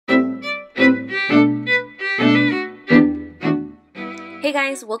Hey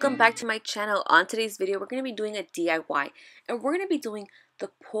guys, welcome back to my channel. On today's video, we're going to be doing a DIY and we're going to be doing the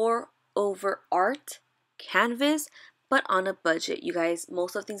pour over art canvas, but on a budget. You guys,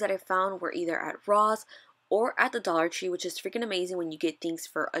 most of the things that I found were either at Ross or at the Dollar Tree, which is freaking amazing when you get things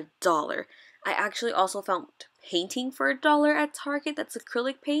for $1. I actually also found painting for $1 at Target. That's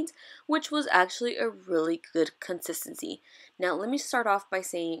acrylic paint, which was actually a really good consistency. Now, let me start off by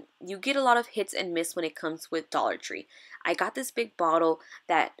saying you get a lot of hits and miss when it comes with Dollar Tree. I got this big bottle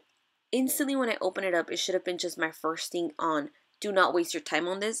that instantly when I opened it up, it should have been just my first thing on do not waste your time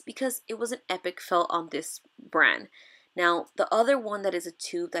on this because it was an epic fail on this brand. Now, the other one that is a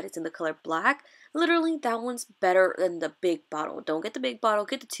tube that is in the color black, literally that one's better than the big bottle. Don't get the big bottle,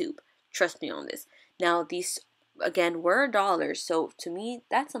 get the tube. Trust me on this. Now, these, again, were $1, so to me,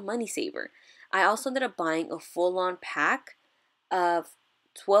 that's a money saver. I also ended up buying a full-on pack of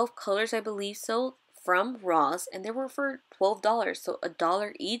 12 colors, I believe so, from Ross, and they were for $12, so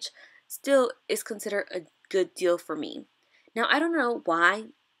 $1 each still is considered a good deal for me. Now, I don't know why,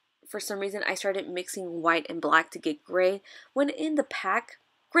 for some reason, I started mixing white and black to get gray, when in the pack,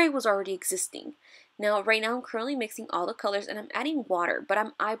 gray was already existing. Now, right now, I'm currently mixing all the colors, and I'm adding water, but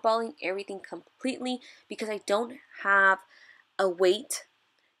I'm eyeballing everything completely because I don't have a weight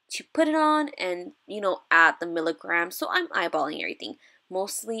to put it on and, add the milligrams, so I'm eyeballing everything.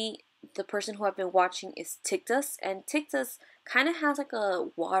 Mostly, the person who I've been watching is Tictus, and Tictus kind of has like a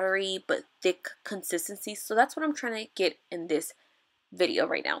watery but thick consistency, so that's what I'm trying to get in this video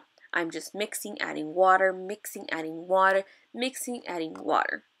right now. I'm just mixing, adding water, mixing, adding water, mixing, adding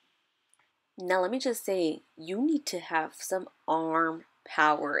water. Now let me just say, you need to have some arm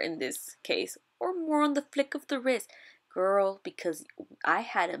power in this case, or more on the flick of the wrist, girl, because I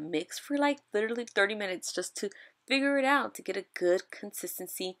had a mix for like literally 30 minutes just to figure it out to get a good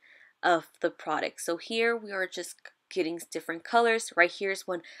consistency of the product. So here we are just getting different colors. Right here is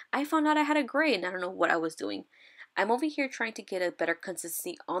when I found out I had a gray and I don't know what I was doing. I'm over here trying to get a better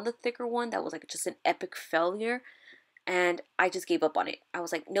consistency on the thicker one that was like just an epic failure, and I just gave up on it. I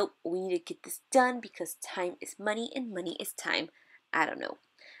was like, nope, we need to get this done because time is money and money is time. I don't know.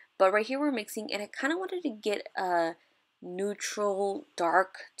 But right here we're mixing, and I kind of wanted to get a neutral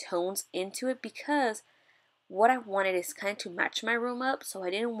dark tones into it because what I wanted is kind of to match my room up, so I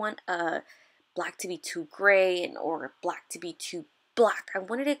didn't want black to be too gray or black to be too black. I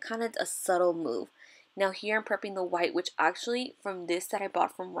wanted it kind of a subtle move. Now here I'm prepping the white, which actually from this that I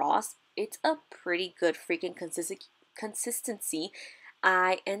bought from Ross, it's a pretty good freaking consistency.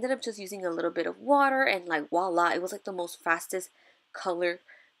 I ended up just using a little bit of water and like voila, it was like the most fastest color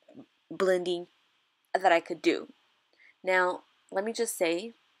blending that I could do. Now let me just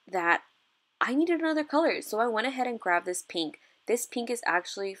say that I needed another color, so I went ahead and grabbed this pink. This pink is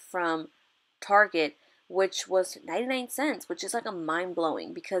actually from Target, which was 99 cents, which is like a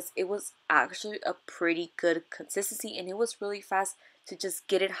mind-blowing because it was actually a pretty good consistency and it was really fast to just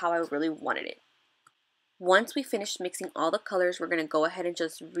get it how I really wanted it. Once we finish mixing all the colors, we're going to go ahead and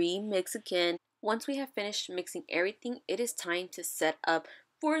just remix again. Once we have finished mixing everything, it is time to set up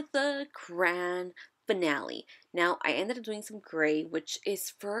for the grand finale. Now, I ended up doing some gray, which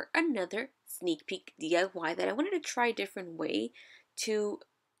is for another sneak peek DIY that I wanted to try a different way to,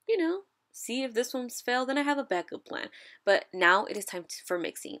 see if this one's failed, then I have a backup plan. But now it is time for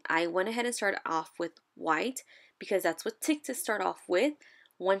mixing. I went ahead and started off with white because that's what ticked to start off with.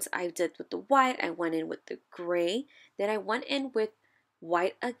 Once I did with the white, I went in with the gray. Then I went in with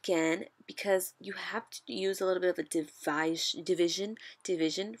white again because you have to use a little bit of a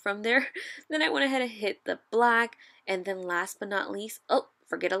division from there. Then I went ahead and hit the black, and then last but not least,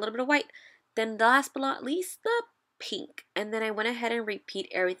 forget a little bit of white. Then last but not least, the pink. And then I went ahead and repeat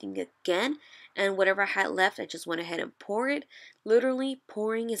everything again, and whatever I had left, I just went ahead and pour it. Literally,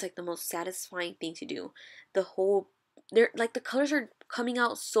 pouring is like the most satisfying thing to do. The colors are coming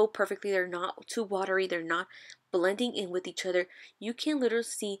out so perfectly. They're not too watery. They're not blending in with each other. You can literally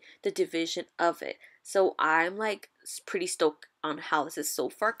see the division of it. So I'm like pretty stoked on how this is so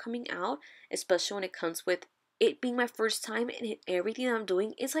far coming out, especially when it comes with it being my first time and everything that I'm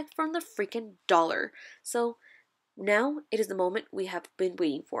doing is like from the freaking dollar. So now it is the moment we have been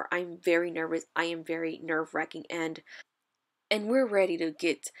waiting for. I'm very nervous. I am very nerve-wracking, and we're ready to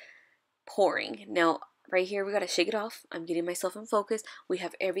get pouring. Now, right here, we gotta shake it off. I'm getting myself in focus. We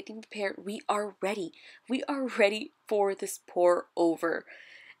have everything prepared. We are ready. We are ready for this pour over.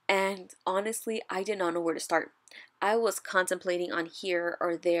 And honestly, I did not know where to start. I was contemplating on here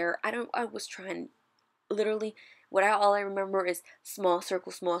or there. I was trying literally What all I remember is small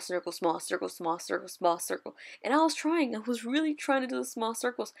circle, small circle, small circle, small circle, small circle. And I was really trying to do the small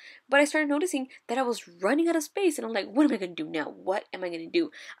circles, but I started noticing that I was running out of space, and I'm like, what am I gonna do now? What am I gonna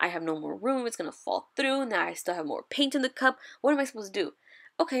do? I have no more room, it's gonna fall through, now I still have more paint in the cup. What am I supposed to do?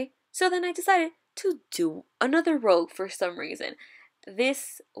 Okay, so then I decided to do another row for some reason.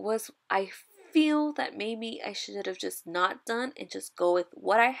 This was, I feel that maybe I should have just not done and just go with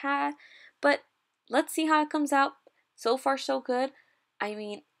what I had, but let's see how it comes out. So far so good. I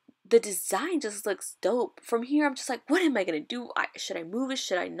mean, the design just looks dope. From here I'm just like, what am I gonna do? Should I move it?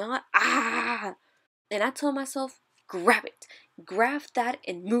 Should I not? And I told myself, grab it, grab that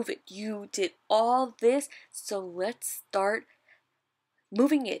and move it. You did all this, so let's start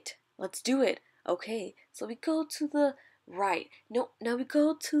moving it. Let's do it. Okay, so we go to the right. No, now we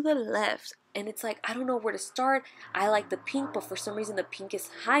go to the left. And it's like, I don't know where to start. I like the pink, but for some reason the pink is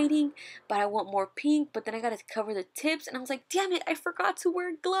hiding. But I want more pink, but then I gotta cover the tips. And I was like, damn it, I forgot to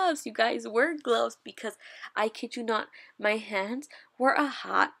wear gloves. You guys, wear gloves, because I kid you not, my hands were a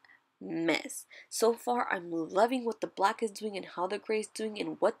hot mess. So far, I'm loving what the black is doing and how the gray is doing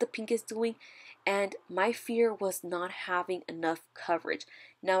and what the pink is doing. And my fear was not having enough coverage.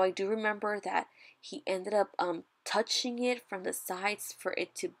 Now, I do remember that he ended up touching it from the sides for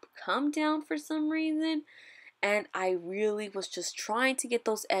it to come down for some reason. And I really was just trying to get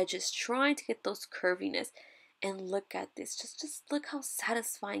those edges, trying to get those curviness. And look at this. Just look how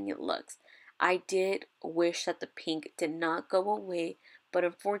satisfying it looks. I did wish that the pink did not go away, but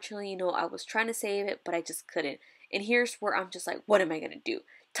unfortunately, you know, I was trying to save it, but I just couldn't. And here's where I'm just like, what am I going to do?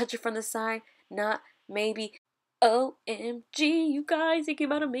 Touch it from the side? Not maybe. OMG, you guys, it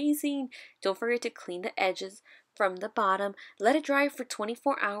came out amazing. Don't forget to clean the edges from the bottom. Let it dry for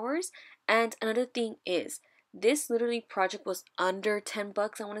 24 hours. And another thing is, this literally project was under 10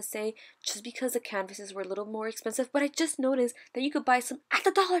 bucks, I want to say, just because the canvases were a little more expensive. But I just noticed that you could buy some at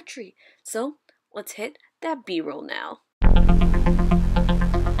the Dollar Tree. So let's hit that B-roll now.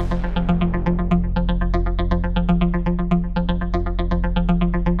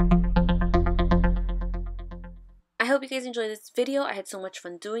 I hope you guys enjoyed this video. I had so much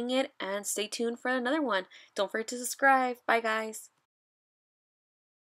fun doing it, and stay tuned for another one. Don't forget to subscribe. Bye, guys.